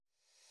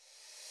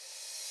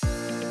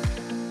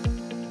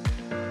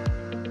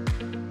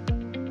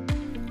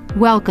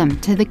Welcome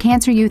to the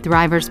Cancer You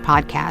Thrivers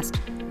podcast.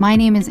 My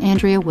name is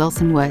Andrea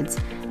Wilson Woods,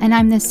 and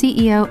I'm the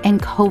CEO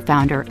and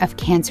co-founder of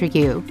Cancer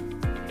You.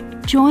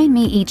 Join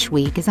me each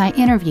week as I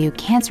interview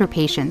cancer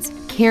patients,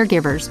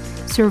 caregivers,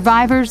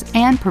 survivors,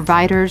 and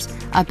providers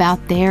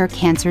about their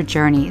cancer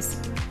journeys.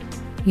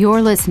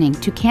 You're listening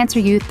to Cancer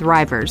You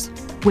Thrivers,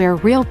 where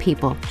real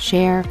people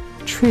share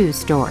true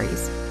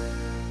stories.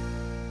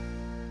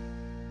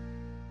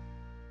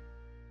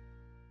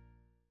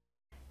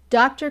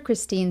 Dr.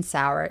 Christine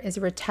Sauer is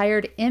a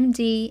retired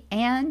MD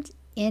and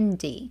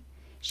ND.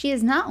 She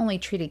has not only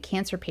treated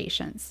cancer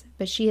patients,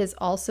 but she has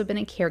also been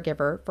a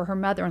caregiver for her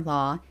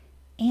mother-in-law,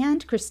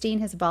 and Christine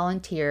has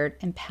volunteered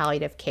in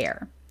palliative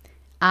care.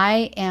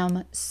 I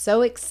am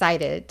so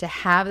excited to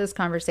have this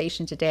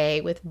conversation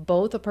today with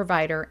both a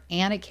provider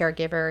and a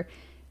caregiver.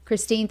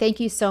 Christine,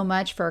 thank you so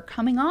much for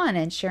coming on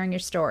and sharing your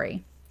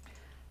story.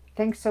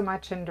 Thanks so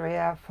much,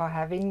 Andrea, for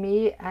having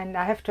me. And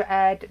I have to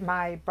add,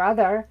 my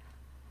brother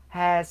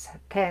has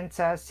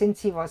cancer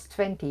since he was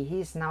 20.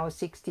 He's now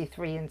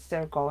 63 and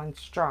still going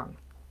strong.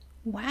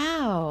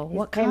 Wow. He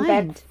What came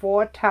kind? back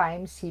 4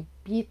 times. He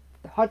beat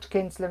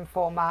Hodgkin's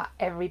lymphoma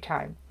every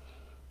time.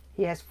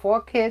 He has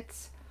 4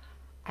 kids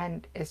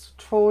and is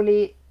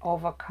truly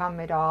overcome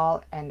it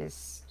all and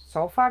is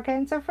so far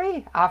cancer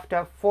free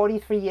after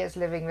 43 years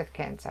living with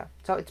cancer.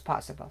 So it's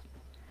possible.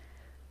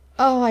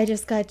 Oh, I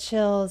just got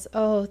chills.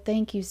 Oh,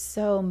 thank you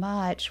so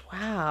much.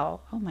 Wow.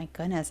 Oh my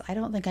goodness. I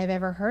don't think I've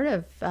ever heard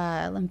of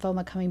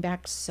lymphoma coming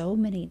back so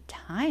many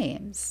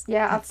times.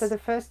 Yeah, after the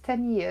first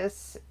 10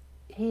 years,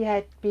 he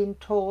had been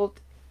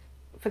told,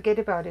 forget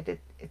about it,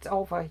 it's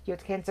over, you're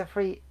cancer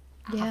free.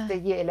 Yeah. After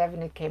year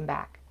 11, it came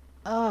back.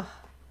 Oh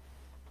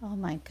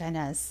my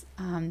goodness.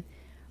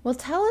 Well,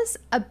 tell us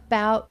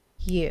about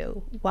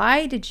you.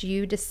 Why did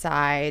you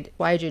decide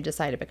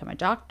to become a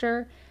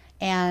doctor?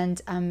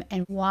 And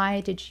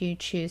why did you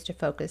choose to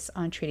focus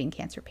on treating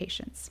cancer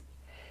patients?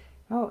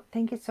 Oh,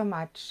 thank you so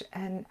much.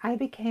 And I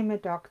became a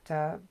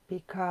doctor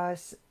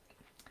because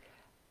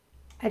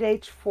at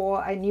age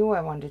 4, I knew I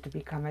wanted to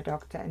become a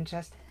doctor and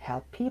just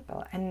help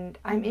people. And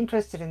I'm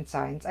interested in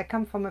science. I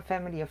come from a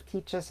family of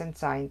teachers and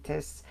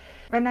scientists.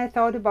 When I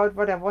thought about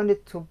what I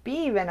wanted to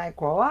be when I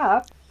grow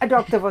up, a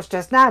doctor was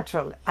just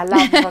natural. I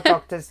love what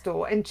doctors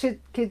do. And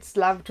kids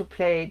love to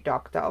play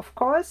doctor, of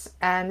course.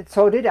 And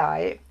so did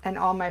I. And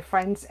all my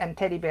friends and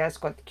teddy bears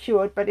got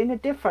cured, but in a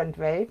different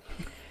way.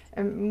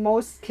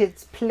 Most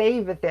kids play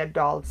with their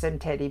dolls and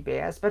teddy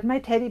bears, but my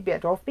teddy bear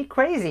drove me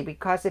crazy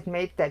because it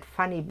made that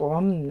funny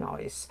boom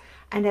noise.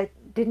 And I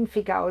didn't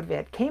figure out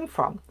where it came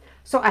from.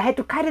 So I had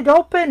to cut it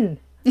open.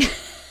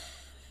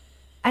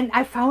 And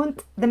I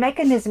found the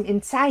mechanism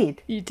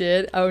inside. You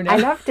did? Oh, no. I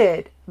loved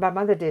it. My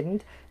mother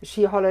didn't.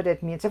 She hollered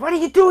at me and said, "What are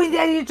you doing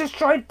there? You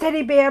destroyed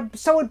teddy bear.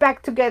 Sew it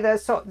back together."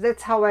 So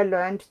that's how I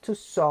learned to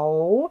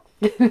sew.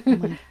 Oh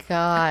my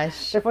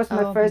gosh. That was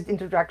my first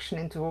introduction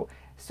into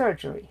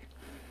surgery.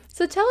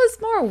 So tell us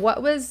more.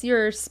 What was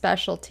your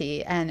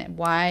specialty and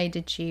why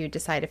did you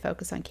decide to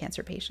focus on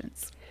cancer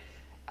patients?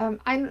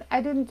 I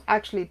didn't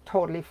actually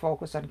totally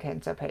focus on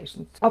cancer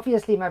patients.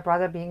 Obviously, my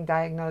brother being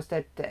diagnosed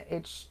at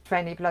age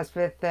 20 plus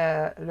with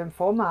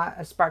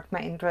lymphoma sparked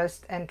my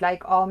interest. And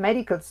like all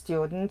medical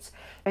students,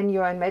 when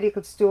you're in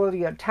medical school,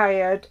 you're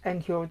tired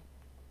and you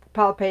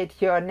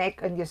palpate your neck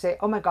and you say,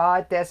 "Oh my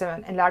God, there's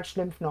an enlarged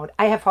lymph node.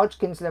 I have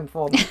Hodgkin's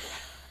lymphoma."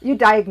 You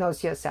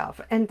diagnose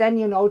yourself and then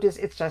you notice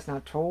it's just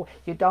not true.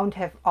 You don't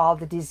have all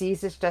the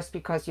diseases just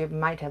because you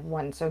might have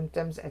one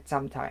symptoms at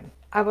some time.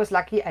 I was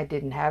lucky I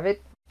didn't have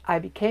it. I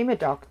became a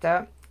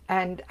doctor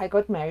and I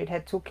got married,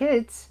 had 2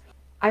 kids.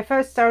 I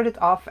first started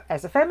off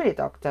as a family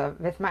doctor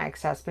with my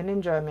ex-husband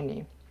in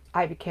Germany.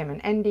 I became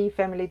an ND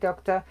family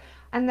doctor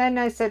and then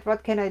I said,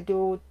 what can I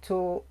do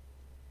to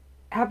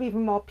help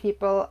even more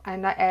people?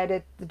 And I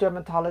added the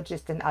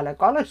dermatologist and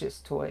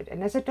allergologist to it.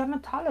 And as a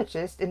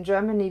dermatologist in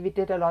Germany, we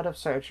did a lot of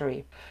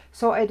surgery.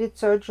 So I did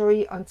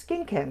surgery on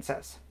skin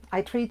cancers.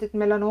 I treated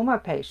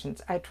melanoma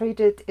patients. I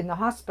treated in the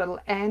hospital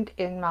and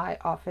in my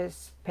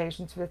office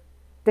patients with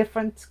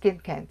different skin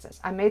cancers.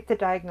 I made the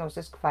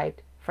diagnosis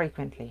quite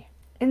frequently.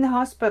 In the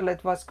hospital,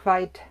 it was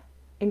quite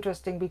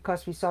interesting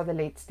because we saw the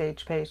late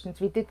stage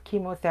patients. We did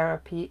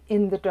chemotherapy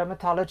in the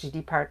dermatology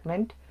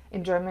department.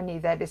 In Germany,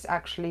 that is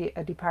actually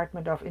a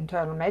department of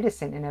internal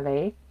medicine in a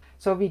way.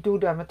 So we do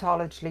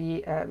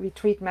dermatology, we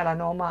treat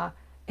melanoma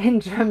in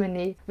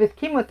Germany with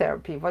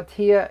chemotherapy, what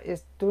here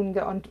is doing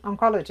the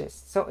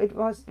oncologist. So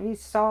we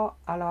saw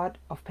a lot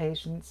of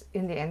patients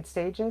in the end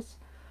stages.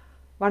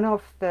 One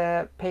of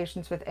the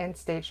patients with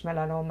end-stage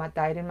melanoma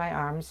died in my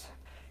arms.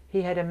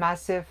 He had a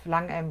massive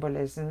lung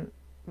embolism,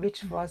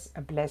 which was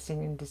a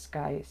blessing in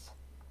disguise.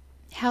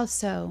 How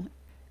so?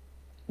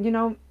 You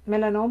know,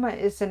 melanoma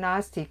is a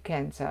nasty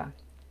cancer.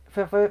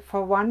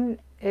 For one,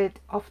 it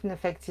often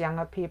affects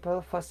younger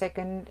people. For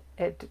second,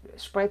 it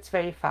spreads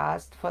very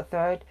fast. For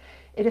third,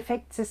 it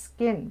affects the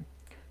skin,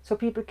 so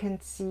people can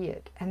see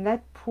it. And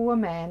that poor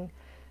man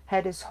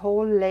had his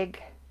whole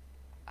leg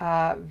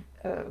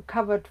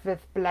covered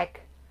with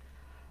black,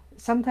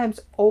 sometimes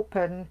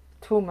open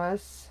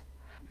tumors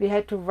We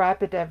had to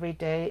wrap it every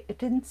day. It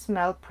didn't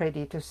smell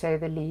pretty, to say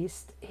the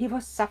least. He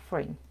was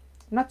suffering,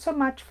 not so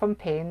much from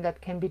pain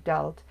that can be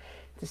dulled.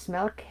 The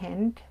smell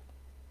canned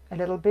a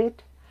little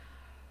bit.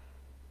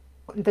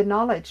 The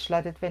knowledge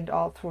that it went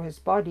all through his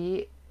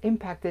body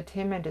impacted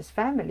him and his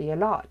family a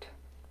lot.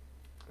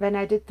 When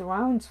I did the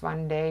rounds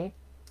one day,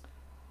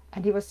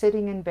 and he was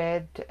sitting in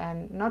bed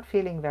and not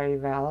feeling very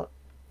well,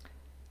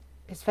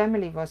 his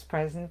family was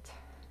present.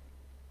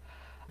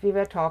 We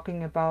were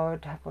talking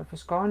about what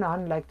was going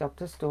on, like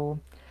doctors do.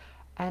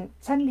 And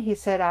suddenly he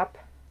sat up,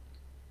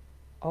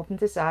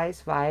 opened his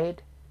eyes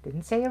wide,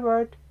 didn't say a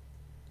word,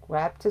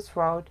 grabbed his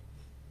throat,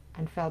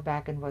 and fell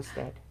back and was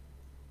dead.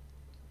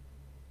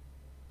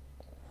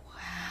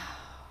 Wow.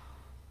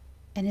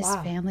 And his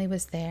Wow. family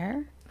was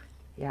there?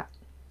 Yeah.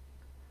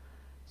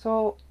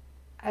 So,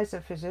 as a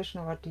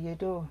physician, what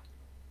do?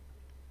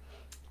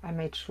 I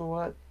made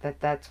sure that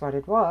that's what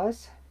it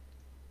was.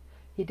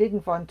 He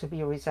didn't want to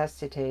be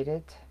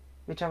resuscitated,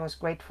 which I was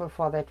grateful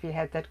for that we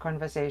had that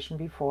conversation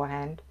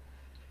beforehand.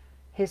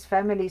 His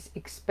families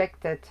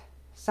expected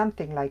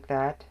something like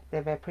that.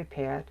 They were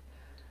prepared.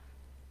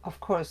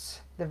 Of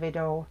course, the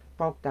widow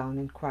broke down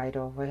and cried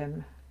over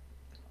him.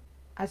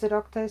 As a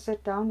doctor, I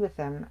sat down with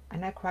them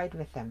and I cried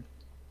with them.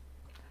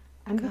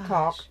 And we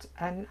talked,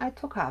 and I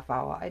took half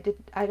hour.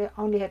 I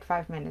only had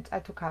 5 minutes. I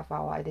took half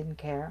hour. I didn't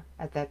care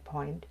at that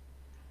point.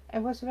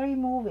 It was very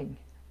moving.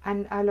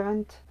 And I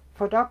learned,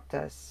 for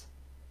doctors,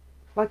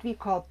 what we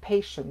call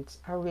patients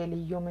are really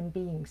human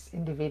beings,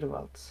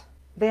 individuals.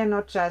 They are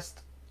not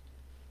just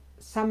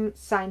some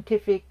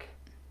scientific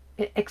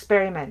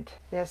experiment.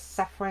 They're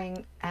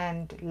suffering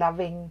and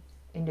loving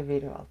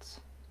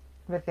individuals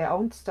with their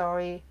own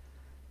story,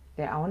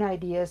 their own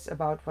ideas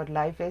about what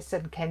life is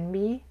and can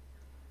be,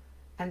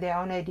 and their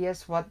own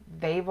ideas what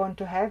they want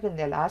to have in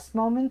their last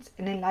moments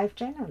and in life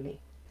generally.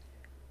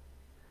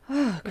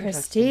 Oh,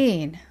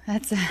 Christine,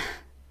 that's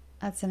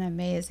an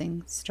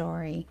amazing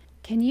story.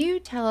 Can you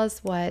tell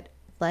us what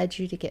led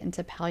you to get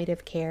into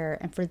palliative care?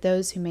 And for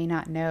those who may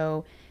not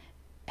know,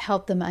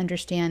 help them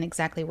understand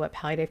exactly what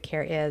palliative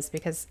care is,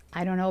 because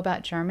I don't know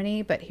about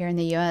Germany, but here in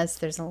the US,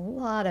 there's a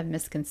lot of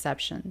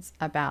misconceptions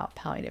about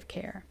palliative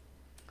care.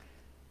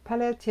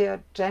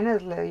 Palliative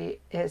generally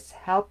is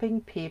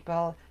helping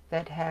people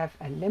that have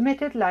a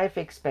limited life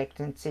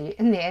expectancy.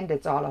 In the end,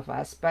 it's all of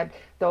us, but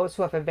those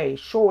who have a very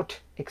short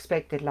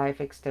expected life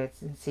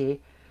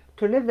expectancy,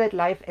 to live that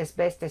life as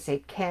best as they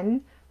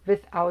can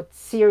without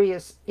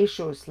serious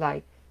issues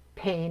like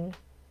pain,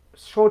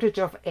 shortage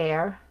of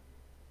air,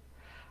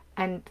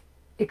 and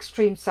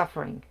extreme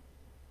suffering.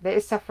 There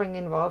is suffering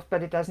involved,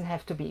 but it doesn't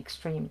have to be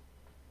extreme.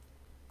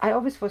 I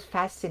always was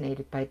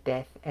fascinated by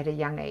death at a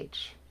young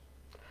age.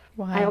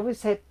 Why? I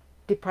always had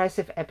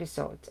depressive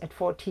episodes. At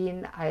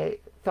 14, I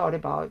thought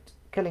about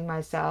killing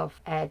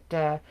myself. At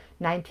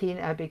 19,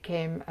 I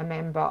became a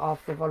member of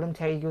the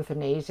Voluntary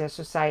Euthanasia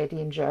Society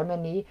in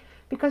Germany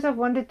because I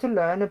wanted to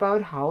learn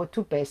about how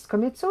to best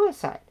commit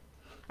suicide.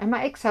 And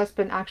my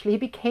ex-husband actually, he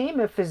became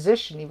a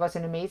physician. He was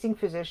an amazing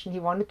physician. He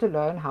wanted to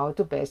learn how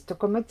to best to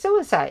commit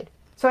suicide.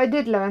 So I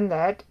did learn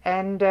that.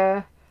 And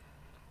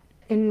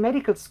in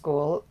medical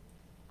school,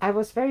 I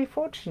was very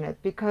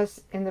fortunate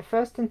because in the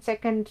first and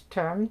second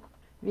term,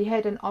 we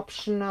had an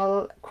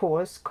optional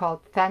course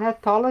called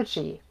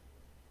thanatology.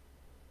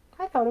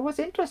 I thought it was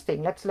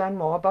interesting. Let's learn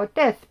more about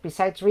death.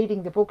 Besides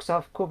reading the books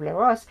of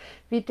Kubler-Ross,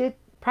 we did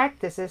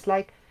practices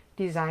like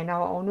design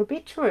our own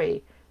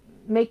obituary,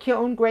 make your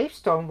own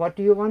gravestone. What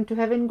do you want to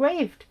have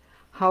engraved?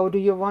 How do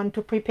you want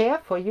to prepare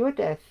for your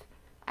death?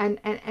 And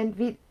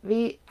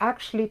we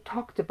actually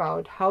talked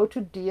about how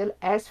to deal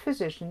as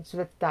physicians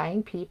with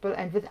dying people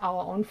and with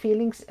our own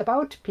feelings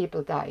about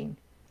people dying.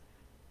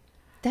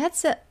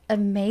 That's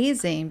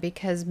amazing,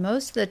 because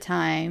most of the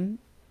time,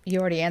 you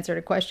already answered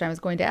a question I was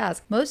going to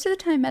ask. Most of the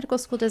time, medical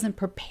school doesn't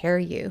prepare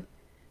you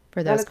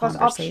for those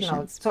conversations.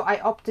 Optional, so I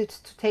opted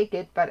to take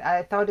it, but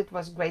I thought it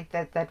was great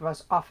that that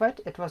was offered.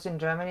 It was in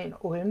Germany, in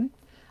Ulm.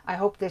 I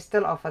hope they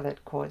still offer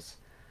that course.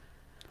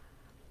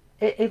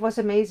 It was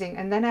amazing.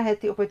 And then I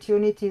had the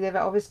opportunity, there were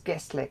always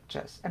guest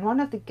lectures. And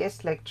one of the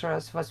guest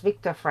lecturers was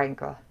Viktor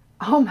Frankl.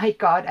 Oh my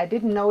God, I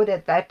didn't know it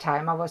at that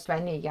time. I was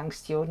 20, a young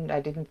student.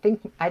 I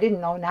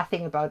didn't know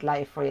nothing about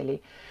life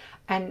really.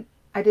 And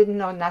I didn't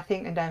know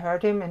nothing, and I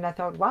heard him and I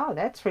thought, wow,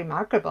 that's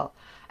remarkable.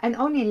 And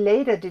only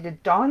later did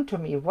it dawn to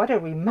me what a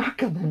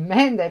remarkable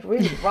man that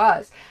really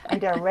was.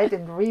 And I read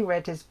and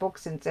reread his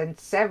books and then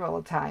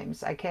several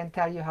times. I can't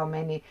tell you how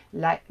many.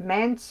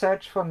 Man's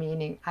Search for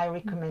Meaning, I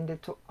recommend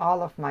it to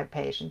all of my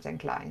patients and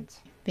clients.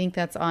 I think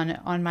that's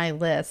on my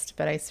list,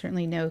 but I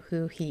certainly know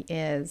who he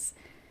is.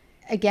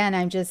 Again,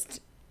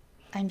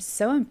 I'm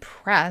so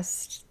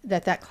impressed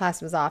that that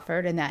class was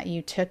offered and that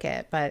you took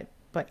it, but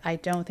I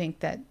don't think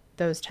that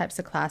those types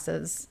of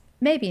classes,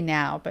 maybe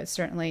now, but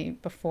certainly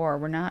before,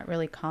 were not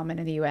really common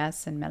in the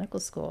US in medical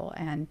school,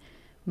 and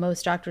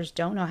most doctors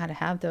don't know how to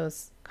have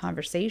those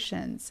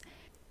conversations.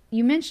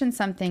 You mentioned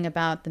something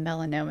about the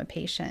melanoma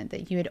patient,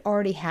 that you had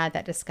already had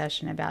that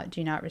discussion about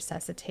do not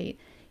resuscitate.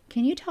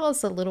 Can you tell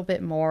us a little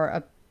bit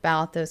more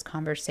about those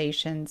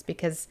conversations,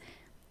 because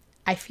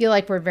I feel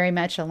like we're very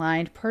much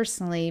aligned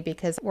personally,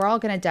 because we're all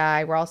going to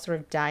die. We're all sort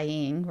of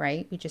dying,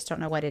 right? We just don't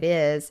know what it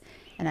is.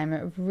 And I'm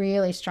a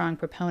really strong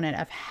proponent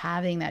of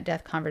having that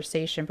death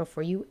conversation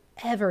before you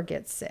ever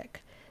get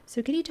sick.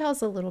 So can you tell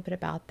us a little bit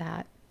about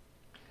that?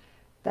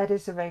 That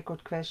is a very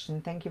good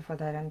question. Thank you for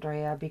that,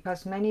 Andrea,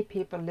 because many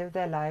people live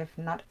their life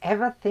not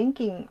ever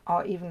thinking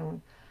or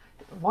even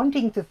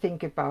wanting to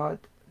think about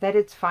that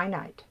it's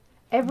finite.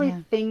 Yeah.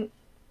 Everything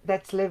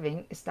that's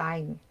living is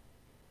dying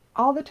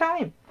all the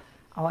time.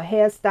 Our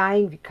hair's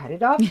dying, we cut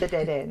it off, the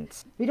dead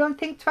ends. We don't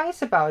think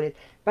twice about it.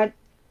 But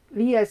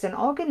we as an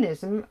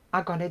organism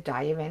are going to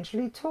die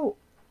eventually too.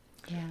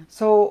 Yeah.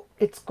 So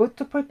it's good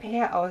to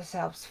prepare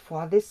ourselves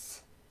for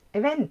this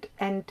event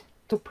and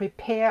to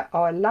prepare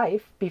our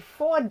life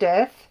before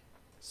death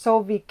so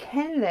we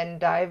can then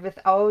die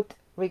without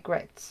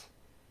regrets.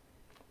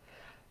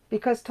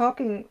 Because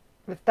talking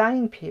with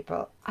dying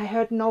people, I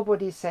heard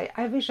nobody say,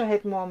 I wish I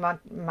had more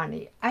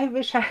money. I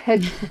wish I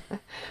had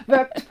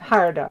worked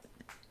harder.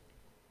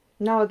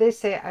 No, they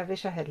say, I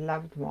wish I had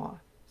loved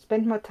more,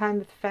 spent more time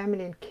with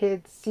family and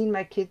kids, seen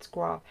my kids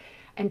grow up,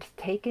 and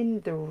taken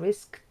the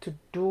risk to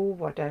do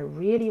what I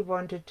really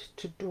wanted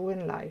to do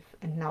in life,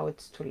 and now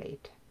it's too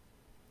late.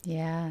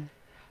 Yeah.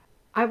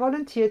 I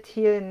volunteered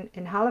here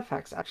in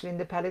Halifax, actually in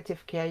the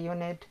palliative care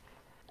unit,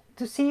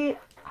 to see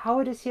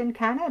how it is here in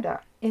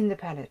Canada in the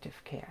palliative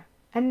care.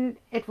 And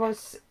it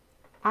was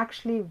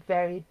actually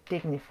very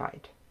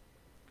dignified.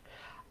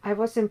 I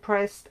was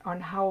impressed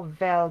on how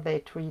well they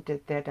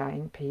treated their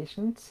dying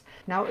patients.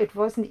 Now, it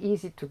wasn't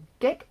easy to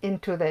get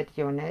into that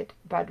unit,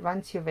 but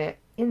once you were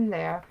in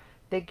there,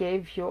 they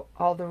gave you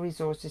all the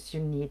resources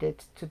you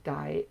needed to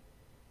die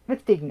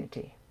with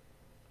dignity,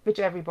 which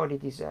everybody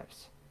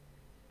deserves.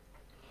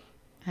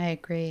 I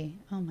agree.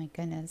 Oh my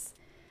goodness.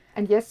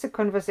 And yes, the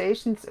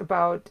conversations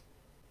about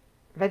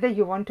whether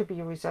you want to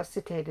be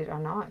resuscitated or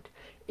not.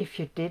 If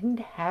you didn't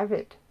have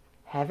it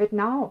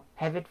now.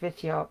 Have it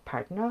with your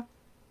partner,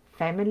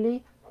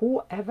 family,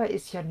 whoever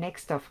is your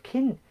next of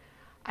kin.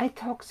 I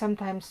talk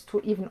sometimes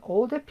to even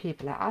older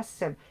people. I ask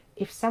them,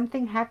 if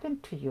something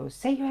happened to you,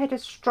 say you had a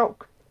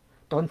stroke.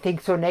 Don't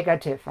think so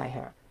negative, I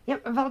hear. Yeah,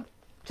 well,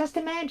 just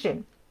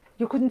imagine.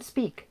 You couldn't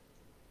speak.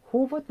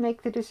 Who would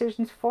make the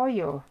decisions for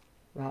you?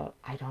 Well,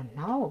 I don't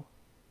know.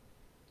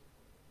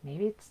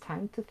 Maybe it's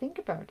time to think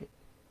about it.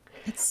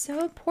 It's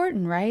so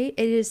important, right?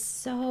 It is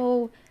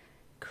so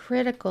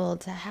critical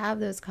to have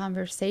those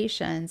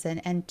conversations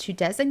and to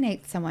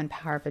designate someone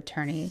power of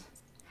attorney.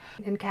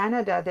 In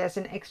Canada, there's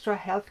an extra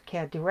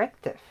healthcare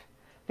directive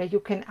where you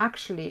can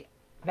actually,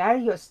 while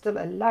you're still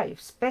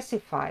alive,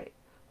 specify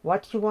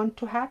what you want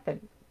to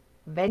happen,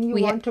 when you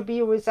We want to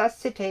be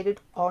resuscitated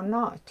or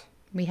not.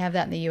 we have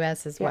that in the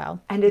US as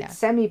well. And it's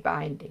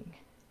semi-binding.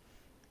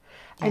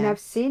 And Yeah. I've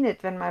seen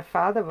it when my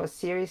father was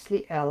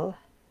seriously ill.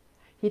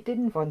 He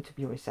didn't want to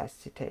be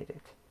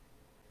resuscitated.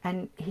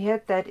 And he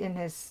had that in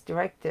his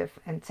directive,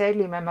 and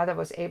sadly my mother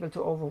was able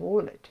to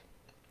overrule it.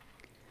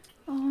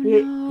 Oh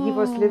He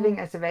was no. living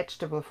as a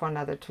vegetable for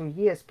another 2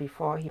 years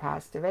before he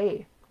passed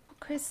away.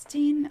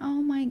 Christine,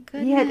 oh my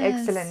goodness. He had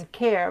excellent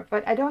care,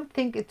 but I don't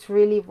think it's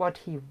really what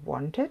he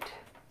wanted.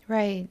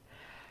 Right.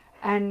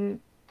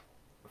 And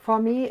for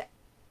me,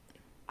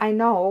 I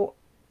know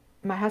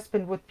my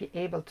husband would be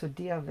able to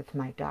deal with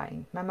my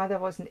dying. My mother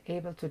wasn't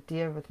able to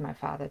deal with my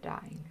father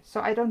dying.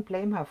 So I don't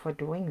blame her for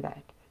doing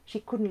that. She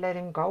couldn't let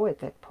him go at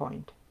that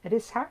point. It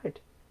is hard.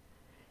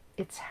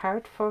 It's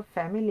hard for a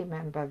family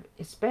member,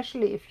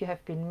 especially if you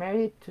have been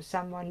married to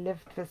someone,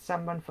 lived with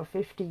someone for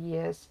 50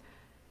 years,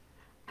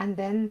 and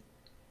then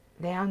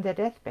they're on their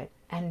deathbed,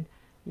 and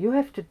you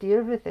have to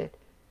deal with it.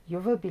 You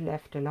will be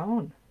left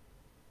alone.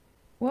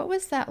 What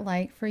was that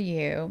like for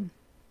you?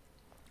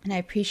 And I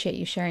appreciate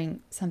you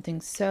sharing something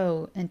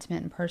so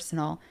intimate and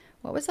personal.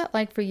 What was that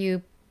like for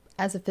you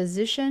as a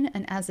physician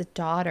and as a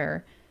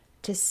daughter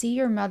to see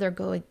your mother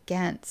go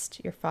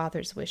against your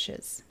father's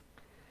wishes?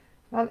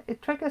 Well,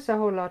 it triggers a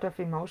whole lot of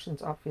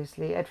emotions,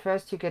 obviously. At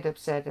first you get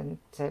upset and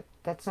say,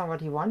 that's not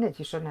what he wanted,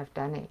 you shouldn't have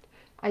done it.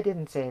 I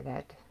didn't say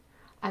that.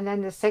 And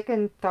then the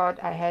second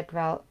thought I had,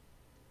 well,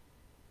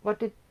 what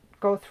did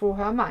go through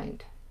her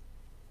mind?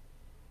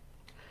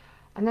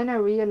 And then I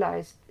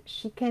realized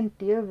she can't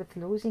deal with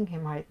losing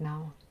him right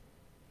now.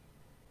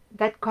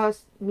 That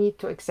caused me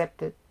to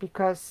accept it,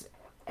 because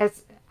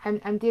as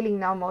I'm dealing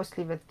now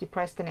mostly with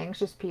depressed and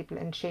anxious people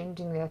and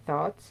changing their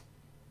thoughts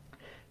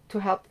to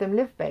help them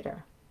live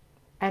better.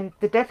 And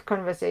the death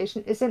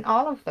conversation is in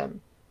all of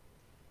them.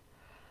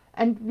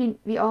 And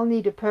we all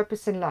need a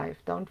purpose in life,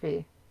 don't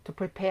we? To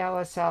prepare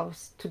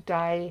ourselves to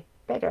die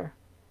better.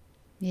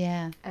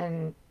 Yeah.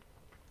 And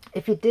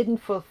if we didn't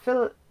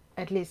fulfill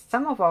at least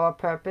some of our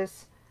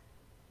purpose,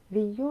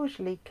 we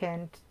usually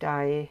can't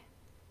die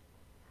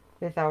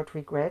without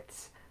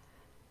regrets.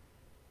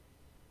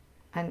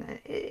 And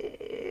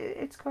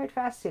it's quite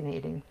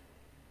fascinating.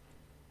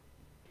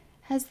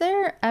 Has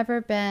there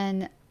ever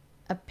been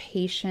a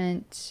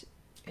patient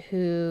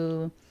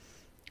who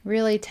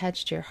really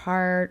touched your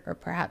heart or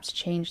perhaps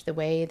changed the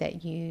way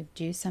that you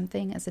do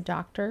something as a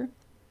doctor?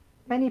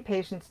 Many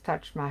patients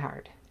touched my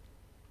heart.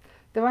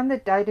 The one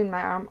that died in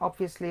my arm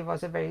obviously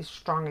was a very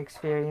strong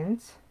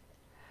experience.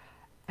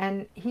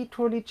 And he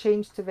truly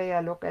changed the way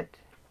I look at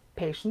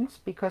patients,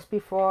 because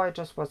before I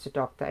just was a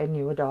doctor. I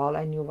knew it all.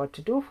 I knew what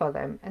to do for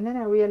them. And then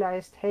I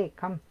realized, hey,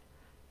 come,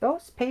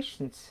 those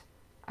patients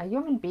are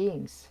human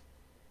beings.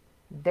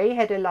 They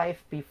had a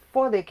life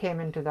before they came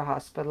into the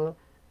hospital,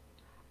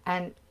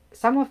 and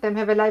some of them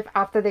have a life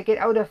after they get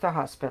out of the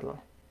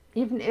hospital.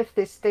 Even if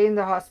they stay in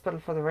the hospital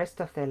for the rest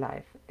of their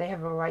life, they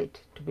have a right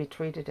to be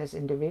treated as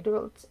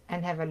individuals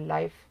and have a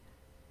life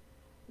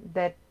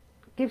that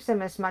gives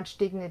them as much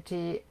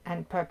dignity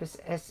and purpose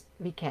as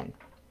we can.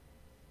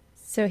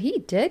 So he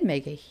did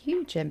make a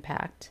huge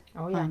impact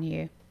Oh, yeah. on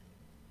you.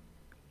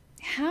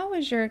 How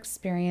was your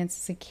experience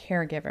as a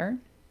caregiver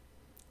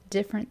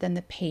different than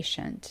the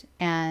patient?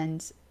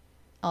 And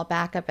I'll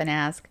back up and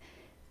ask,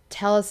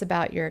 tell us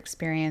about your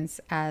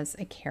experience as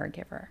a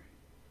caregiver.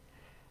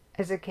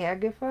 As a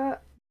caregiver,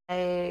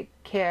 I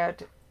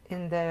cared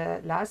in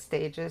the last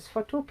stages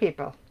for two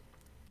people.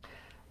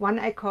 One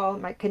I call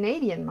my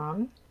Canadian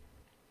mom.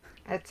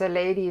 It's a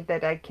lady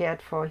that I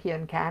cared for here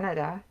in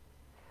Canada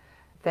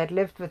that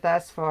lived with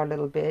us for a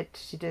little bit.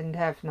 She didn't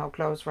have no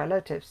close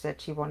relatives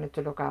that she wanted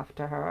to look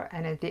after her.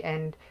 And at the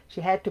end,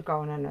 she had to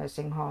go in a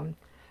nursing home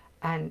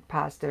and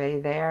passed away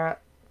there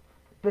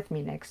with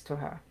me next to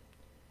her.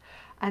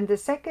 And the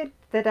second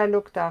that I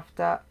looked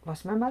after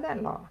was my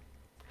mother-in-law.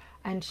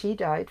 And she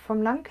died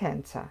from lung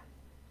cancer,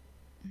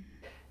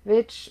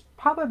 which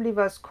probably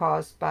was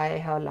caused by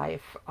her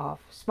life of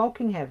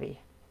smoking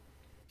heavy.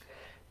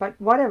 But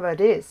whatever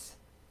it is,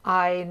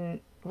 I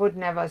would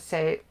never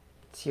say,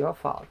 it's your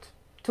fault.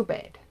 Too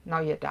bad. Now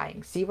you're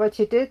dying. See what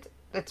you did?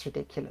 That's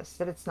ridiculous.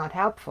 That it's not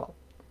helpful.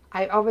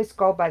 I always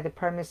go by the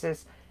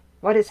premises,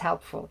 what is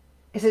helpful?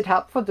 Is it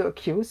helpful to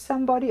accuse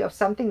somebody of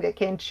something they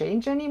can't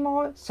change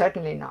anymore?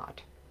 Certainly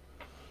not.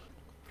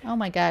 Oh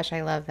my gosh,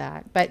 I love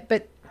that. But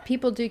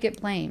people do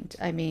get blamed.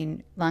 I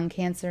mean, lung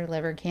cancer,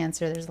 liver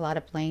cancer, there's a lot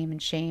of blame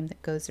and shame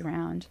that goes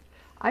around.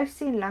 I've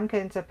seen lung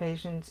cancer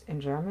patients in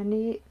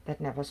Germany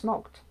that never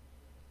smoked.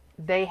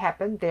 They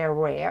happen, they're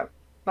rare,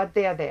 but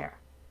they're there.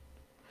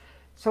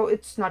 So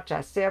it's not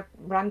just, there are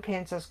lung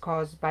cancers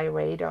caused by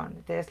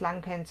radon, there's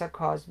lung cancer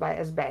caused by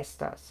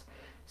asbestos.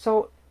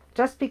 So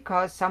just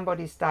because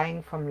somebody's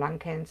dying from lung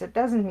cancer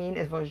doesn't mean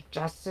it was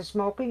just the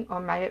smoking, or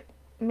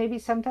maybe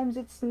sometimes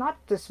it's not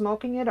the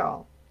smoking at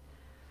all.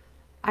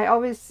 I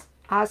always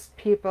ask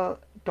people,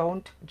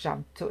 don't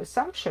jump to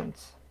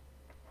assumptions.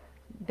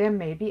 There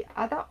may be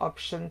other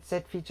options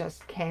that we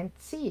just can't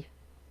see.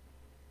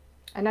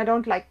 And I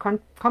don't like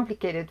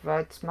complicated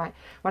words.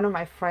 One of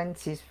my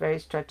friends, he's very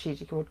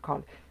strategic, he would call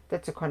it,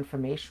 that's a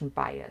confirmation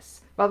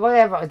bias. Well,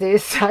 whatever it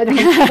is, I don't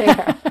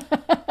care.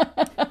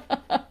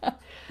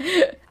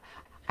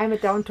 I'm a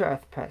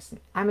down-to-earth person.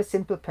 I'm a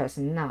simple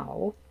person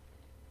now.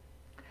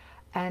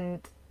 And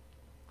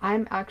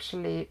I'm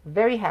actually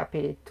very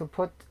happy to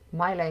put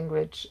my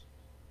language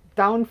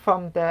down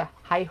from the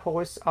high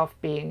horse of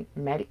being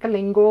medical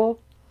lingo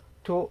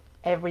to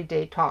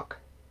everyday talk.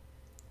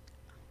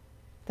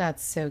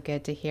 That's so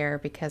good to hear,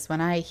 because when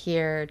I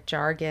hear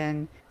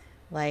jargon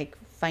like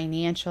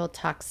financial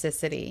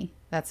toxicity,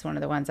 that's one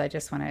of the ones I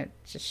just want to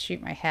just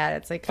shoot my head.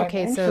 It's like,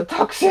 okay, so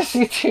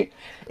toxicity.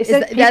 Is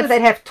that people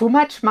that have too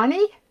much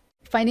money?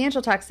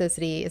 Financial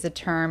toxicity is a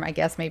term, I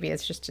guess maybe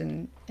it's just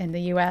in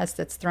the US,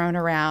 that's thrown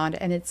around,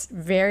 and it's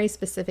very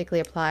specifically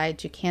applied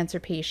to cancer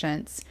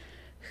patients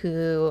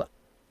who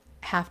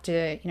have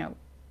to,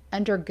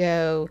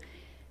 undergo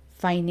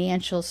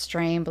financial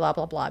strain, blah,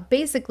 blah, blah.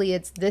 Basically,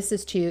 this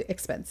is too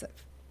expensive.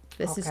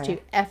 This is too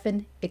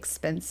effing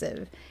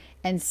expensive.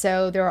 And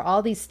so there are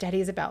all these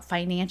studies about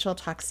financial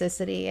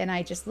toxicity, and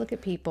I just look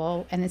at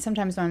people, and then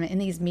sometimes when I'm in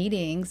these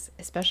meetings,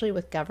 especially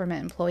with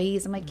government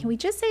employees, I'm like, can we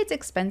just say it's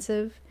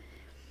expensive?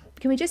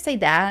 Can we just say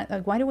that?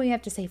 Like, why do we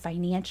have to say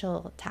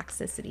financial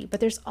toxicity? But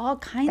there's all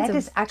kinds of jargon. That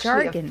is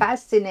actually a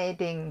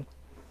fascinating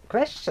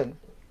question.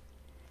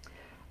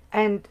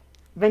 And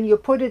when you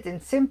put it in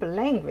simple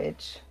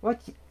language,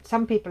 what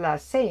some people are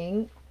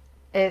saying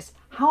is,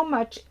 how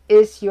much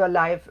is your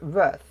life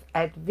worth?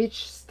 At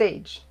which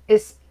stage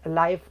is the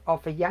life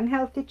of a young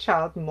healthy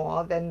child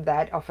more than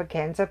that of a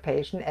cancer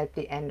patient at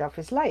the end of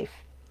his life?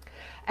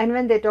 And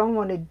when they don't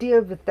want to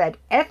deal with that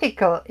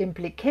ethical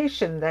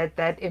implication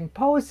that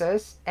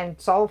imposes and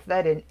solve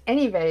that in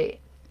any way,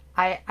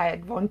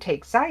 I won't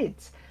take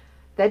sides.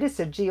 That is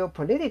a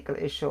geopolitical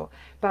issue.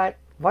 But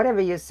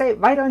whatever you say,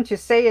 why don't you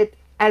say it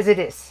as it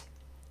is?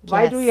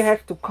 Why do you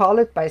have to call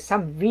it by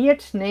some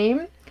weird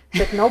name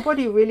that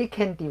nobody really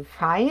can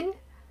define,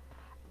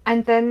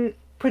 and then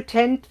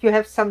pretend you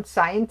have some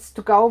science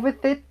to go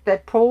with it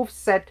that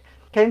proves that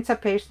cancer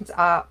patients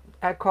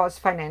cause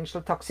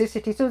financial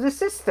toxicity to the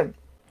system?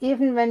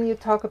 Even when you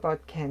talk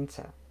about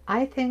cancer,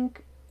 I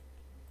think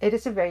it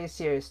is a very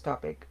serious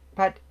topic.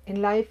 But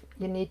in life,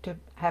 you need to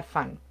have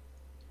fun.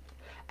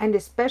 And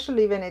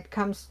especially when it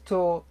comes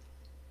to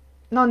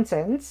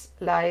nonsense,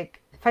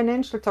 like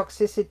financial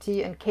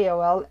toxicity and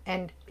KOL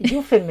and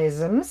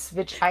euphemisms,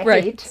 which I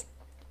Right. hate.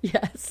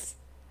 Yes.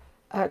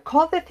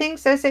 Call the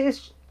things as they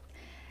is.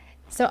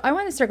 So I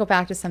want to circle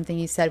back to something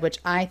you said, which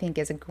I think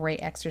is a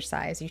great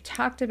exercise. You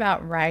talked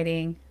about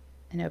writing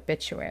an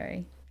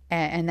obituary,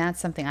 and that's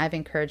something I've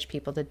encouraged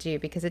people to do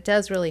because it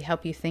does really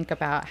help you think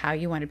about how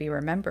you want to be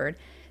remembered.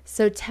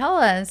 So tell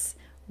us,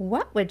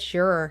 what would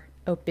your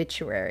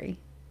obituary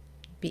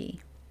be?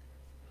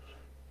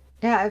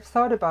 Yeah, I've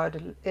thought about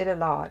it a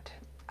lot.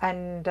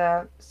 And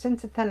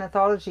since it's an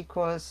anthology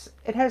course,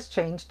 it has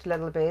changed a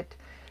little bit.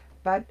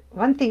 But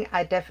one thing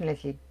I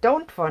definitely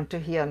don't want to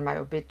hear in my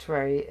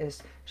obituary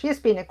is she has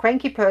been a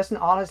cranky person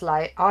all her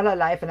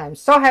life, and I'm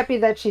so happy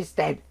that she's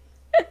dead.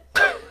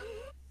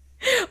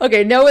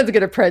 Okay, no one's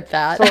going to print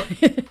that.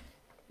 So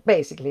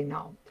basically,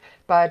 no.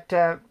 But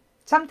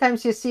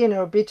sometimes you see an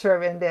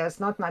obituary and there's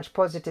not much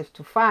positive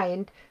to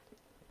find.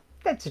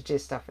 That's the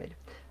gist of it.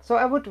 So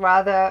I would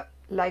rather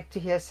like to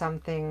hear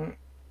something.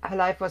 Her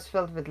life was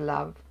filled with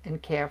love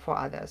and care for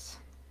others.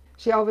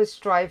 She always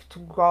strived to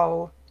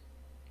grow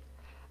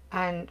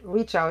and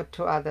reach out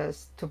to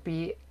others to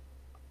be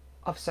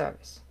of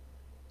service.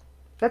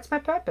 That's my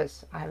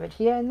purpose. I have it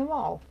here in the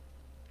wall.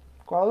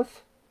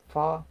 Growth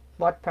for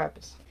what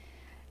purpose?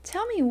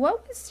 Tell me,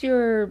 what was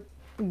your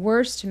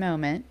worst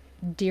moment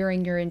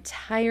during your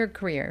entire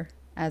career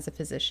as a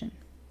physician?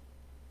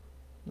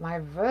 My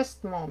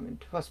worst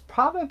moment was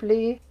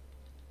probably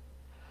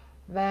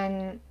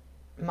when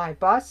my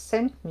boss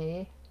sent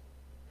me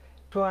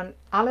to an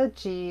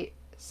allergy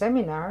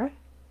seminar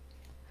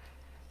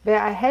where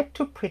I had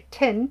to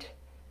pretend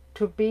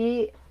to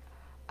be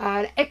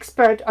an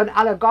expert on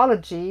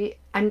allergology,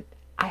 and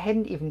I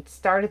hadn't even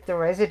started the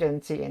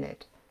residency in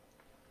it.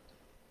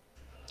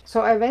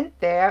 So I went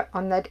there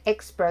on that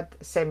expert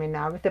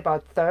seminar with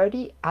about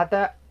 30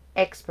 other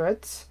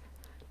experts,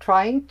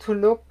 trying to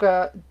look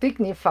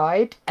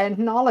dignified and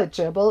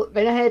knowledgeable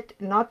when I had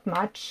not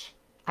much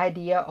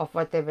idea of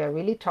what they were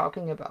really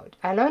talking about.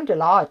 I learned a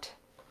lot,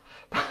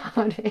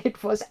 but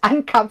it was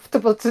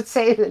uncomfortable to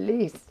say the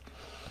least.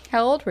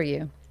 How old were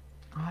you?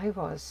 I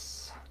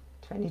was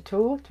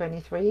 22,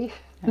 23.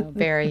 Oh,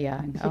 very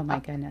young. Oh, my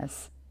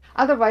goodness.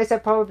 Otherwise, I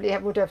probably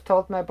would have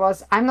told my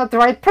boss, I'm not the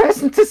right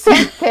person to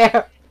send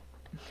there.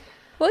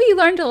 Well, you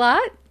learned a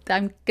lot.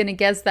 I'm going to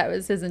guess that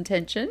was his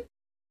intention.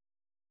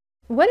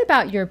 What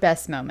about your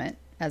best moment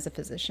as a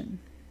physician?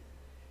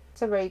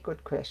 It's a very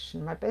good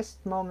question. My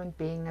best moment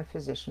being a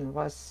physician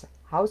was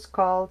house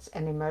calls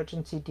and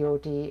emergency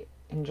duty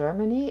in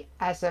Germany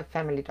as a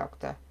family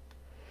doctor.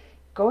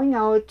 Going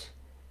out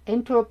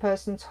into a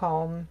person's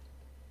home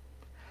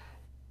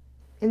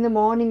in the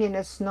morning in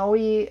a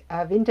snowy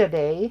winter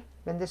day,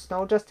 when the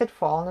snow just had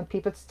fallen and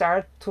people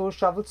start to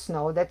shovel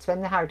snow, that's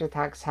when the heart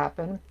attacks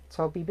happen.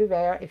 So be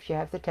beware if you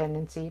have the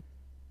tendency.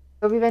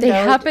 So we went They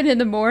out. happen in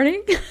the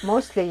morning?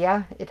 Mostly,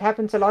 yeah. It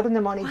happens a lot in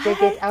the morning. They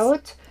get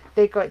out,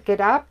 they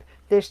get up,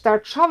 they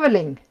start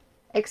shoveling.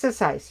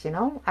 Exercise,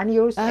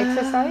 unused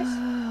exercise.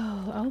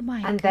 Oh my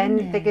And goodness.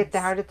 then they get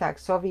the heart attack.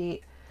 So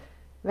we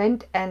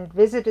went and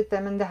visited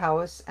them in the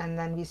house, and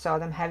then we saw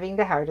them having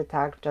the heart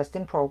attack just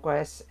in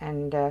progress.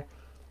 And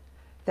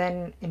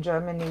then in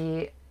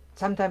Germany,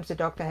 sometimes the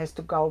doctor has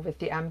to go with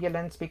the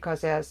ambulance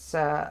because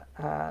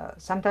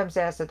sometimes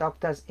there's a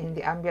doctor in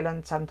the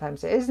ambulance,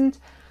 sometimes there isn't.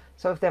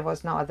 So if there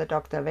was no other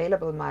doctor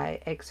available, my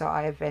ex or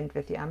I went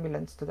with the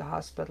ambulance to the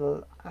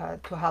hospital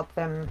to help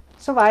them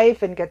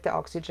survive and get the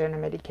oxygen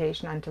and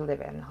medication until they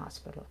were in the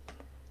hospital.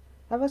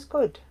 That was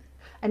good.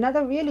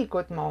 Another really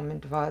good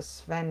moment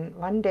was when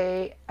one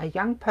day a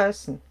young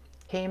person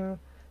came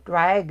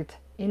dragged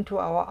into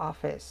our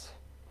office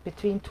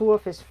between two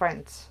of his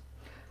friends.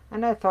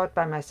 And I thought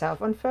by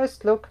myself, on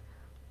first look,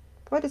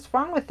 what is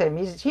wrong with him?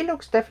 He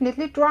looks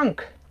definitely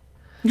drunk.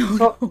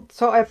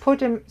 So I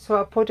put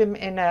him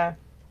in a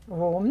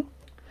room,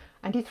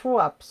 and he threw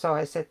up. So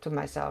I said to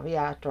myself,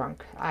 yeah,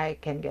 drunk, I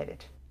can get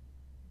it.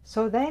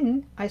 So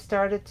then I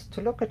started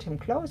to look at him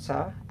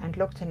closer and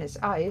looked in his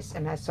eyes,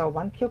 and I saw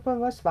one pupil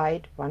was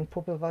wide, one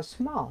pupil was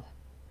small.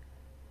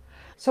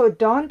 So it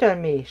dawned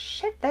on me,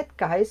 shit, that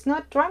guy is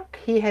not drunk.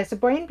 He has a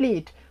brain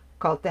bleed.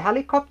 Called the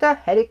helicopter.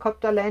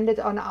 Helicopter landed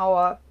on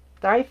our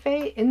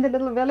driveway in the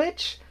little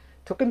village.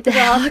 Took him to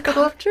the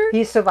hospital.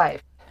 He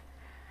survived.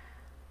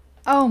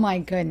 Oh my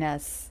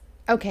goodness.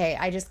 Okay,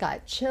 I just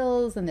got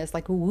chills and this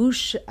like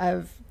whoosh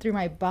through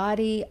my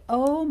body.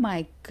 Oh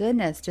my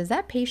goodness. Does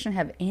that patient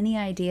have any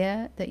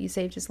idea that you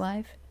saved his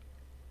life?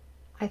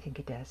 I think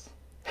he does.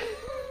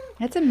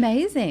 That's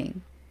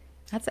amazing.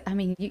 If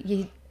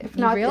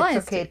not,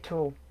 it's okay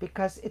too,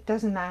 because it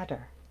doesn't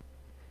matter.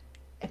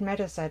 It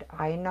matters that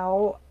I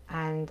know,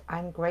 and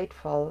I'm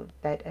grateful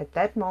that at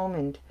that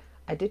moment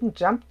I didn't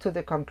jump to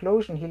the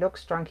conclusion he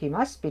looks drunk, he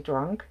must be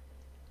drunk.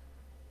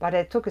 But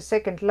I took a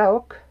second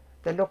look,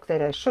 the look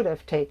that I should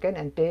have taken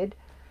and did,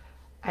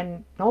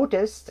 and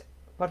noticed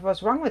what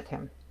was wrong with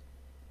him.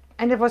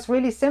 And it was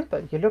really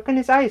simple. You look in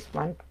his eyes,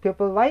 one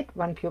pupil white,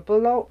 one pupil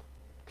low.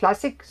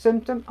 Classic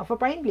symptom of a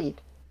brain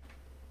bleed.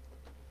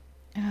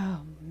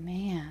 Oh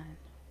man.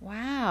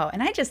 Wow.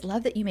 And I just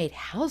love that you made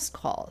house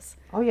calls.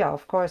 Oh, yeah,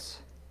 of course.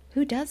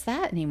 Who does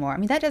that anymore? I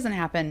mean, that doesn't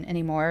happen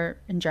anymore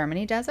in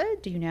Germany, does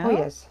it? Do you Oh, know?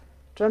 yes.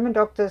 German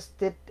doctors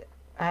did,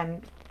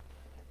 and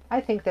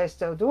I think they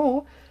still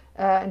do.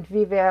 And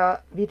we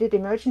did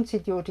emergency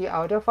duty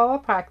out of our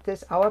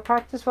practice. Our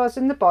practice was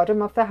in the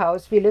bottom of the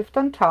house. We lived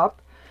on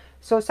top.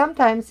 So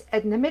sometimes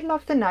in the middle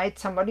of the night,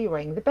 somebody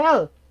rang the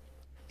bell.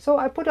 So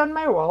I put on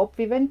my robe,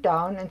 we went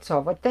down and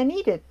saw what they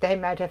needed. They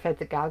might have had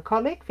the gall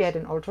colic. We had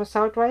an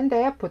ultrasound right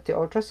there, put the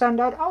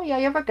ultrasound out. Oh yeah,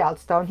 you have a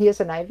gallstone. Here's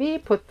an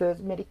IV, put the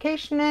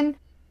medication in.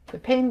 The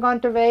pain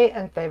went away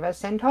and they were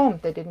sent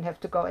home. They didn't have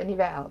to go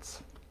anywhere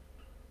else.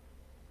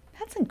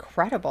 That's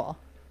incredible.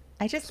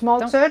 I just Small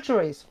don't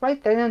surgeries,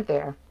 right then and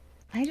there.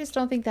 I just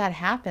don't think that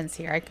happens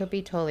here. I could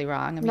be totally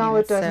wrong. I mean, No,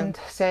 it it's so doesn't,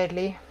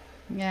 sadly.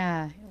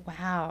 yeah,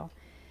 wow.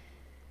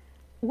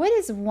 What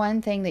is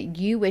one thing that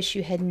you wish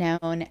you had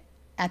known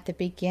at the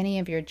beginning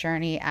of your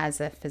journey as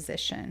a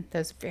physician,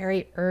 those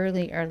very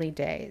early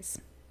days?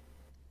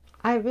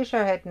 I wish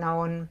I had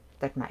known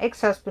that my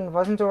ex-husband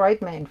wasn't the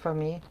right man for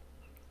me.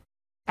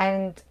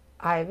 And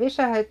I wish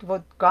I had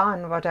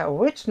gone what I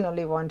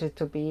originally wanted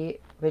to be,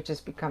 which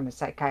is become a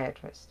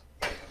psychiatrist.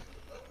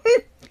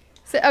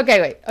 So,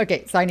 okay, wait.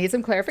 Okay, so I need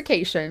some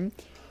clarification.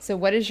 So,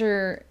 what does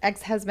your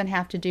ex-husband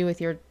have to do with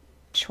your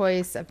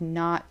choice of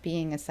not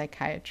being a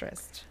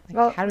psychiatrist? Like,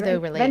 Well, how do they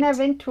relate? when I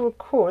went to a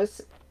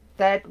course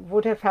that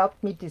would have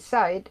helped me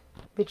decide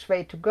which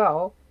way to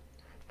go,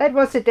 that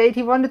was the date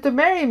he wanted to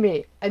marry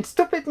me. And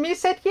stupid me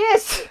said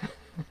yes.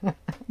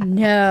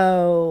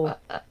 No,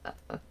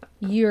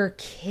 you're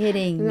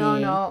kidding me.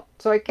 No.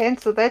 So I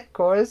canceled that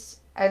course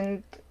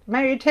and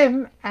married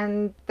him.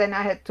 And then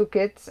I had 2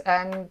 kids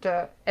and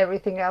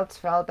everything else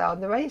fell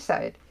down the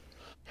wayside.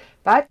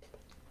 But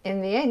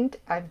in the end,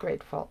 I'm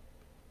grateful.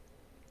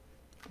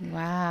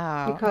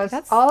 Wow. Because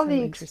That's all so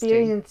the interesting.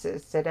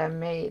 experiences that I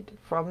made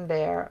from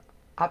there,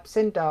 ups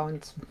and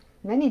downs,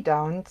 many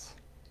downs,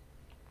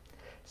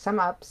 some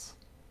ups,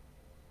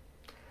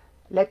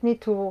 led me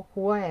to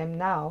who I am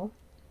now.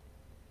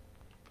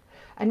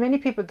 And many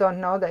people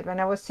don't know that when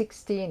I was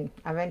 16,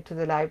 I went to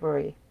the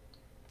library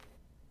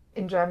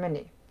in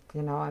Germany.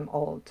 You know, I'm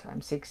old,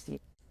 I'm 60.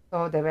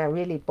 So there were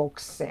really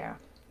books there,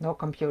 no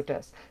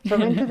computers. So I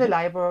went to the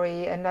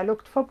library and I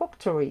looked for a book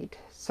to read.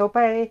 So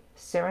by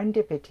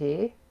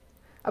serendipity,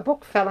 a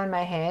book fell in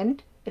my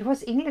hand. It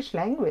was English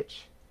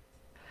language.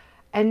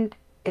 And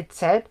it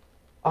said,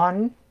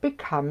 On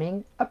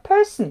Becoming a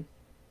Person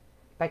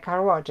by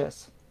Carl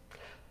Rogers.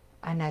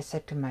 And I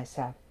said to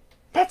myself,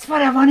 that's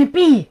what I want to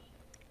be.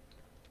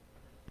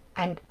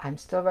 And I'm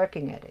still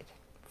working at it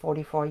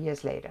 44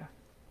 years later.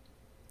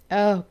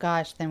 Oh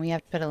gosh, then we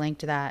have to put a link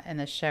to that in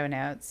the show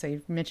notes. So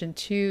you've mentioned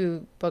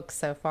 2 books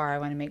so far. I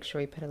want to make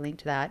sure we put a link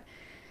to that.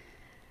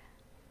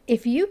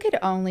 If you could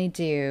only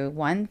do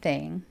one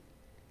thing,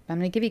 I'm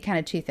going to give you kind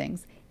of 2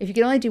 things. If you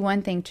could only do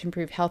one thing to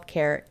improve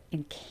healthcare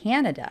in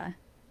Canada,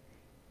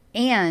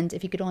 and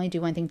if you could only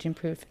do one thing to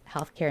improve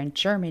healthcare in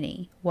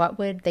Germany, what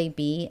would they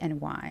be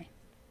and why?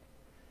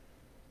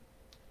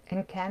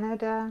 In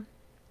Canada,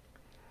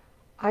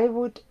 I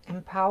would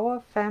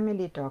empower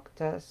family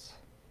doctors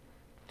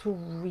to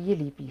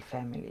really be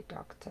family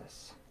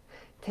doctors.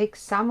 Take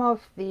some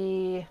of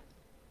the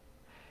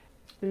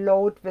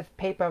load with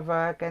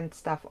paperwork and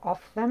stuff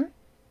off them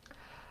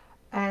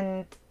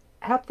and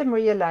help them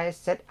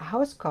realize that a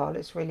house call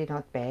is really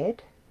not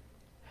bad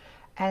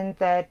and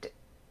that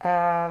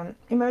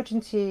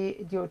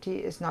emergency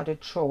duty is not a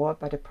chore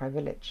but a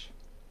privilege.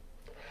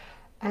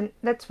 And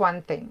that's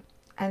one thing.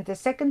 And the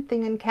second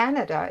thing in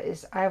Canada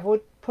is I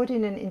would put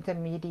in an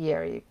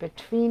intermediary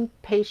between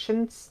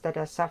patients that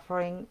are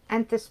suffering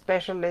and the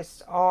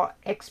specialists or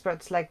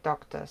experts like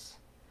doctors.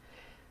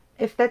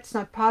 If that's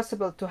not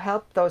possible to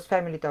help those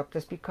family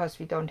doctors because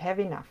we don't have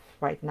enough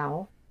right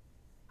now,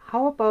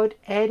 how about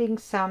adding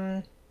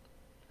some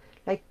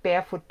like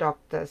barefoot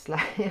doctors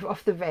like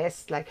of the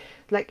West, like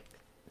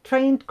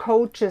trained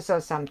coaches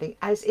or something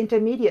as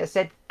intermediaries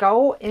that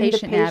go in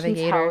Patient the patients'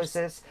 navigators.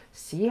 houses,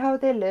 see how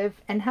they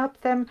live and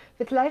help them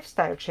with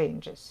lifestyle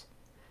changes.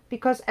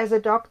 Because as a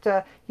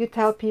doctor, you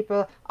tell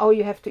people, oh,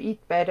 you have to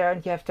eat better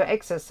and you have to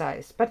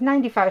exercise. But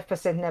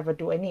 95% never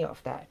do any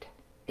of that.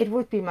 It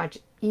would be much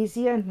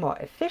easier and more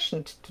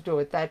efficient to do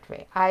it that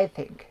way, I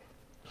think.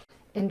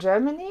 In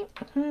Germany,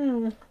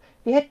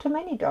 we had too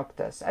many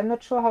doctors. I'm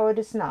not sure how it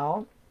is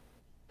now.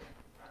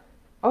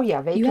 Oh yeah,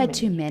 way You too had many.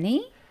 too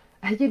many?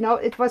 You know,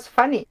 it was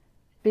funny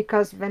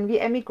because when we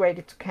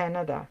emigrated to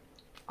Canada,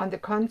 on the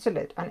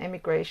consulate on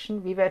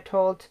immigration, we were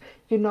told,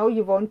 you know,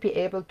 you won't be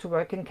able to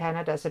work in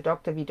Canada as a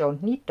doctor. We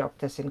don't need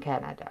doctors in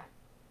Canada.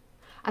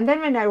 And then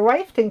when I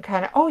arrived in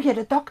Canada, oh, you're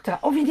the doctor.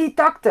 Oh, we need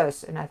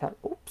doctors. And I thought,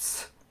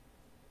 oops,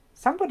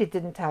 somebody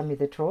didn't tell me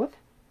the truth.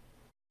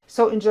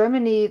 So in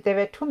Germany, there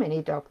were too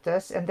many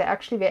doctors and they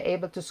actually were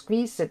able to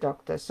squeeze the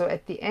doctors. So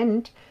at the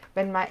end,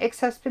 when my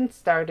ex-husband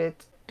started,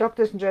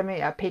 doctors in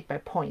Germany are paid by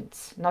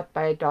points, not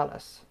by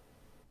dollars.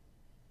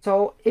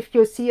 So if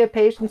you see a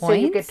patient,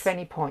 say you get Points?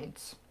 20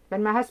 points.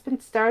 When my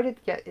husband started,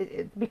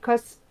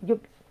 because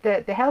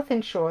the health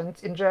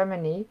insurance in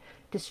Germany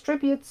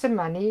distributes the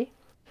money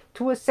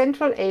to a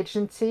central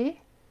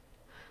agency,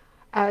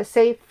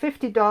 say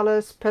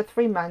 $50 per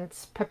 3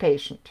 months per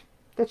patient.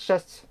 That's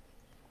just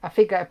a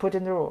figure I put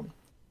in the room.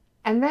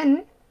 And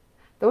then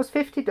those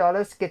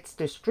 $50 gets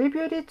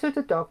distributed to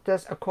the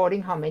doctors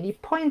according how many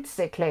points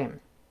they claim.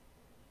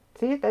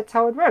 See, that's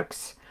how it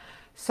works.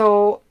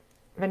 So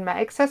when my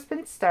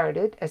ex-husband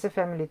started as a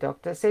family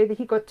doctor, say that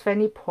he got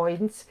 20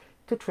 points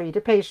to treat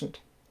a patient.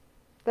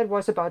 That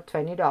was about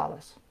 $20.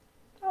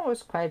 That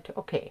was quite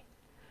okay.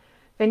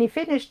 When he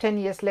finished 10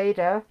 years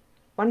later,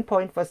 1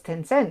 point was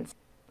 10 cents.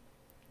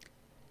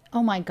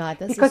 Oh my God,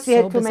 this because is we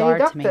so had too many bizarre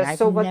to doctors. me.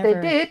 So what they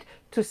did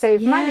to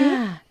save money,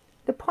 Yeah.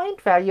 the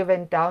point value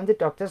went down, the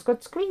doctors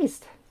got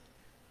squeezed.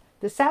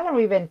 The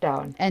salary went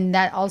down. And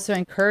that also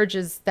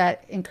encourages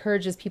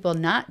people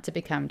not to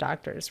become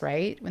doctors,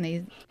 right? When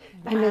they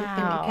And in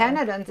Wow.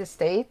 Canada and the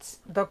States,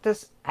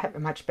 doctors have a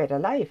much better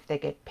life. They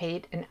get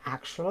paid in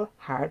actual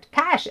hard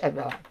cash,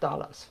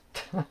 dollars.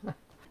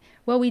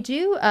 Well, we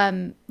do,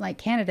 like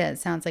Canada, it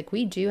sounds like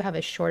we do have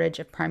a shortage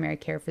of primary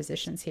care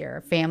physicians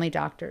here, family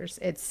doctors.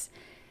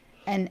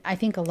 And I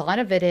think a lot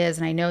of it is,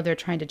 and I know they're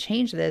trying to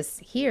change this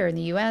here in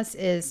the US,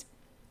 is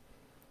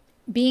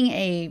being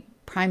a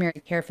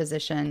primary care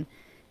physician,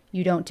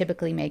 you don't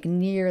typically make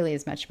nearly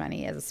as much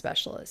money as a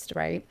specialist,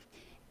 right?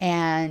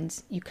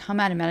 And you come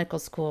out of medical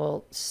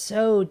school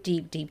so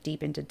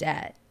deep into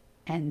debt.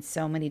 And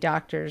so many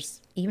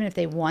doctors, even if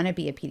they want to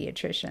be a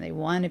pediatrician, they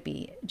want to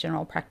be a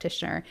general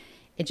practitioner,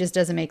 it just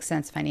doesn't make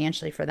sense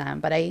financially for them.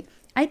 But I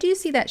do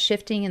see that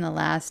shifting in the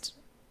last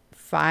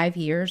 5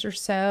 years or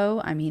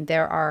so. I mean,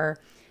 there are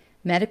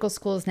medical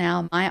schools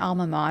now. My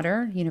alma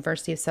mater,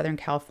 University of Southern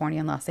California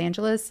in Los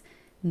Angeles,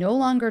 no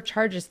longer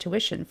charges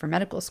tuition for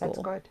medical school.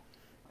 That's good.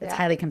 It's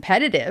highly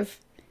competitive,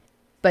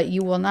 but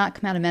you will not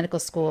come out of medical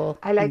school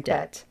I like in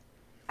debt.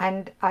 that.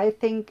 And I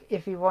think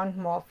if we want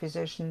more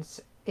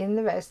physicians in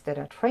the West that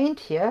are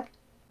trained here,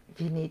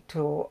 we need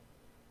to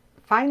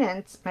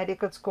finance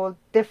medical school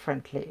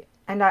differently.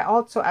 And I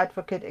also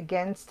advocate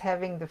against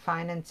having the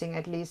financing,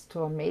 at least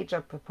to a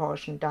major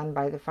proportion, done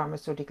by the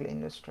pharmaceutical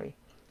industry.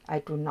 I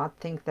do not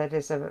think that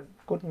is a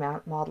good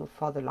model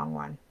for the long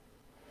run.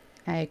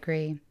 I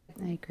agree.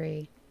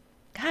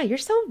 God, you're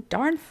so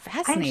darn I'm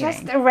fascinating.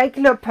 just a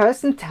regular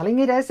person telling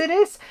it as it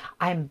is.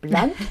 I'm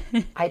blunt.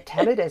 I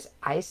tell it as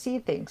I see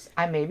things.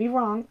 I may be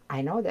wrong.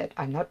 I know that.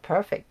 I'm not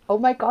perfect. Oh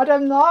my God,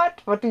 I'm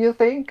not. What do you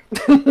think?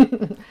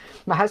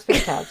 My husband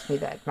tells me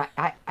that.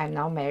 I'm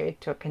now married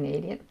to a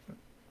Canadian.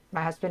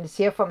 My husband is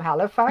here from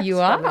Halifax. You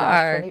for the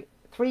last are.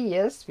 23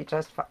 years. We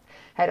just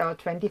had our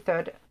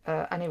 23rd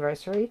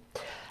anniversary.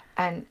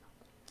 And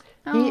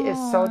he is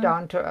so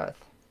down to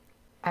earth.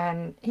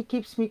 And he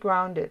keeps me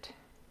grounded.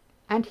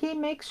 And he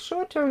makes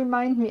sure to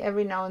remind me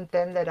every now and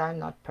then that I'm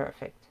not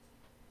perfect.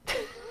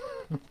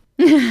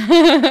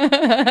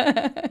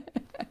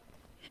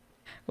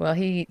 Well,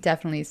 he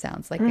definitely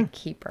sounds like a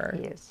keeper.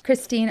 He is.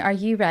 Christine, are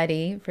you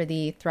ready for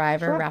the Thriver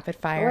Sure. rapid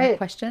Go fire ahead.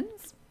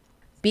 questions?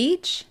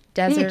 Beach,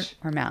 desert, Beach.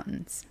 or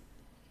mountains?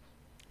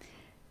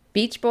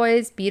 Beach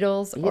Boys,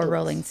 Beatles, or Beatles.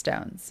 Rolling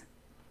Stones?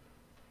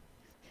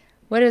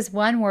 What is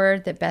one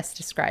word that best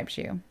describes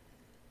you?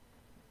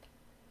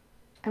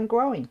 I'm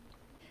growing.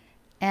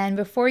 And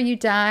before you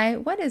die,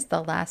 what is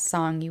the last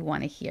song you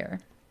want to hear?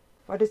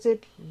 What is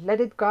it?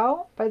 Let It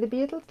Go by the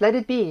Beatles? Let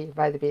It Be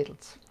by the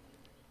Beatles.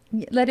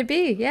 Let it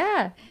be,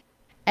 yeah.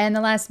 And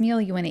the last meal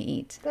you want to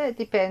eat? That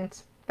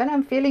depends. When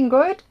I'm feeling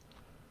good,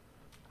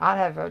 I'll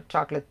have a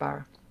chocolate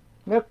bar.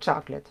 Milk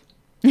chocolate.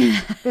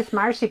 With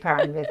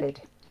marzipan with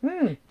it.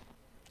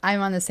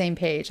 I'm on the same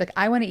page. Like,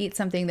 I want to eat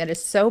something that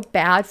is so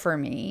bad for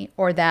me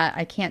or that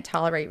I can't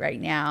tolerate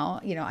right now.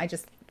 You know, I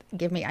just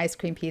give me ice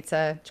cream,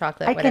 pizza,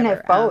 chocolate, I whatever. can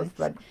have both,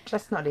 but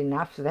just not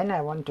enough. Then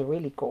I want to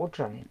really gorge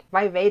on it.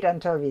 Why wait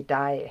until we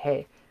die?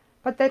 Hey,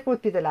 but that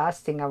would be the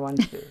last thing I want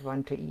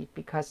to eat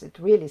because it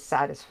really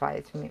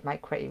satisfies my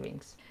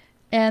cravings.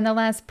 And the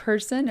last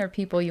person or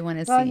people you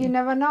want to Well, see? you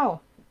never know.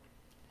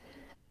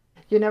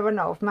 You never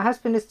know. If my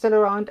husband is still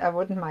around, I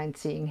wouldn't mind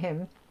seeing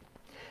him.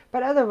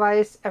 But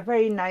otherwise, a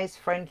very nice,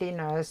 friendly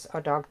nurse or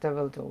doctor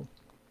will do.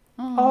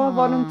 Or a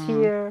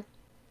volunteer.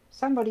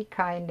 Somebody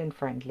kind and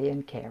friendly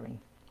and caring.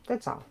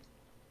 That's all.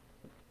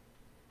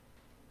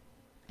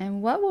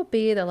 And what will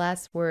be the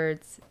last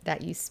words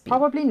that you speak?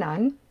 Probably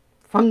none.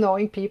 From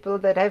knowing people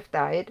that have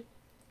died,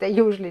 they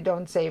usually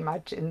don't say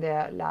much in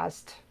their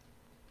last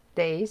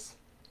days.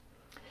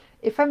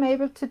 If I'm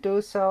able to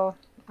do so,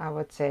 I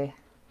would say,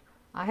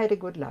 I had a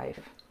good life.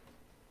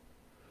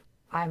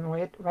 I'm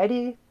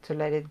ready to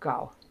let it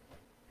go.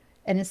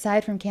 And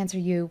aside from Cancer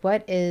U,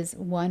 what is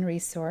one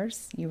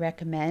resource you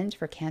recommend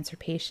for cancer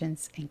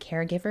patients and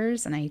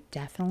caregivers? And I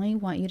definitely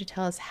want you to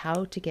tell us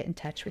how to get in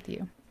touch with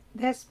you.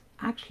 There's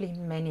actually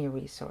many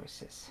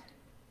resources.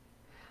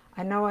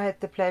 I know I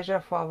had the pleasure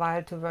for a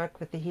while to work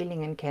with the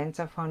Healing and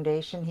Cancer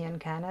Foundation here in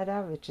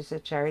Canada, which is a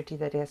charity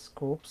that has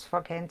groups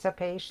for cancer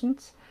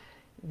patients,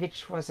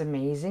 which was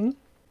amazing.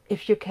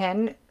 if you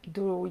can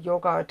do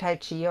yoga or Tai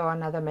Chi or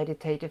another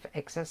meditative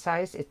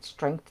exercise, it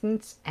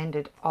strengthens and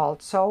it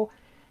also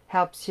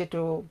helps you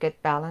to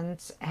get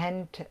balance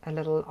and a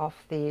little of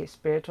the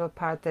spiritual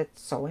part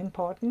that's so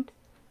important.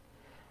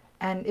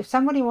 And if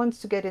somebody wants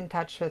to get in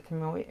touch with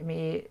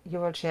me, you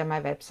will share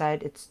my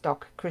website. It's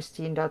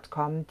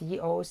docchristin.com,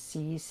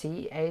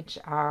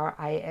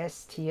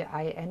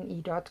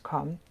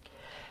 DOCCHRISTINE.com.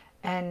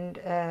 And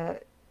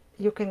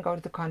you can go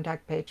to the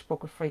contact page,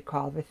 book a free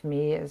call with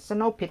me. It's a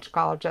no-pitch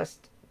call,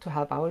 just to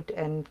help out.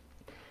 And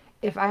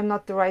if I'm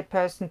not the right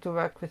person to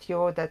work with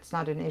you, that's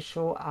not an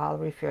issue. I'll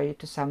refer you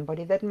to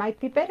somebody that might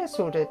be better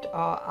suited,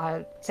 or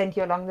I'll send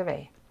you along the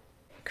way.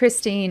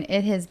 Christine,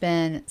 it has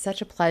been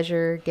such a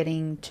pleasure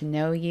getting to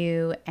know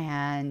you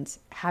and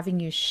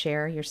having you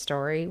share your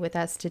story with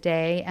us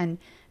today, and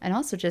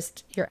also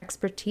just your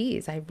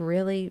expertise. I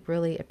really,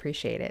 really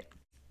appreciate it.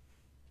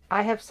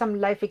 I have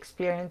some life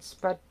experience,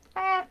 but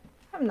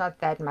I'm not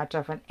that much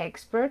of an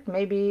expert,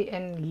 maybe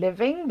in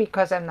living,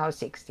 because I'm now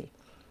 60.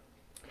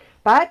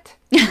 But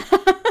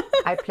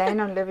I plan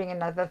on living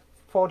another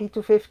 40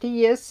 to 50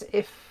 years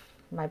if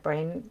my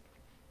brain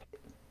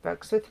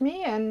works with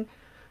me and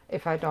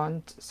if I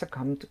don't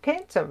succumb to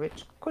cancer,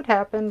 which could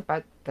happen,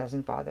 but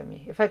doesn't bother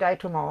me. If I die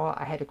tomorrow,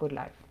 I had a good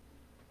life.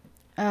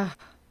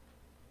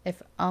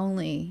 If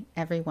only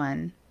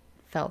everyone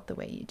felt the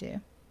way you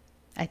do.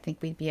 I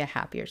think we'd be a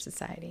happier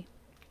society.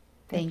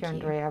 Thank you,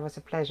 Andrea. It was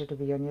a pleasure to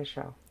be on your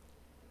show.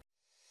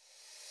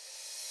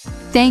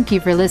 Thank you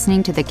for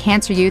listening to the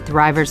Cancer Youth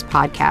Thrivers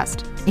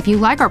podcast. If you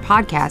like our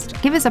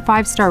podcast, give us a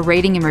 5-star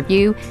rating and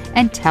review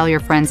and tell your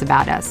friends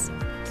about us.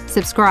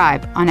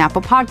 Subscribe on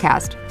Apple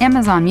Podcast,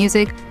 Amazon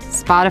Music,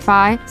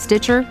 Spotify,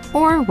 Stitcher,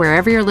 or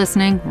wherever you're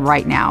listening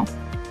right now.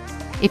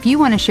 If you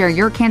want to share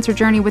your cancer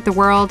journey with the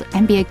world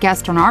and be a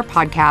guest on our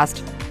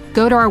podcast,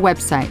 go to our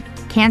website,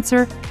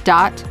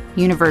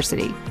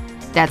 cancer.university.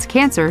 That's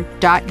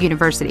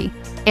cancer.university.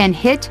 And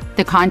hit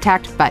the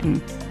contact button.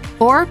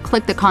 Or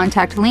click the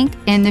contact link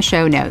in the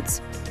show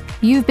notes.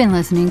 You've been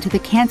listening to the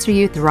Cancer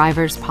Youth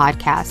Thrivers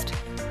podcast.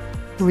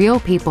 Real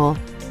people,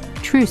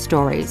 true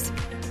stories.